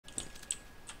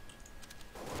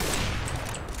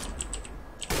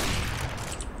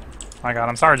My God,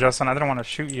 I'm sorry, Justin. I didn't want to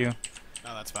shoot you.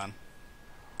 No, that's fine.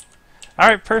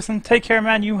 Alright, person, take care,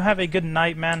 man. You have a good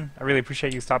night, man. I really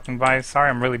appreciate you stopping by. Sorry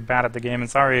I'm really bad at the game, and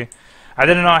sorry I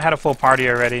didn't know I had a full party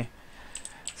already.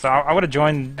 So I would have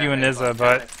joined you and Izza,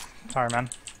 but sorry, man.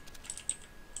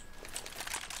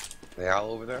 They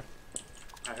all over there?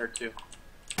 I heard 2.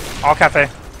 All cafe.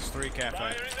 It's 3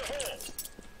 cafe.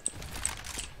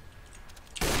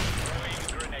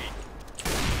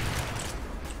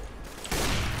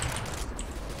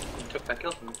 You took that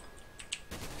kill from me.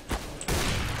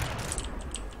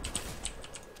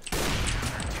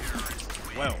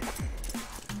 Well,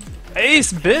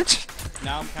 Ace, bitch!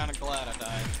 now I'm kind of glad I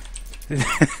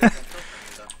died.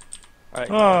 Alright,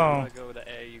 Oh. I go to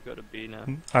A, you go to B now.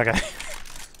 Okay.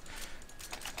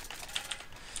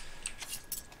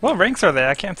 What ranks are they?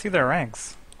 I can't see their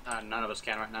ranks. None of us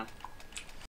can right now.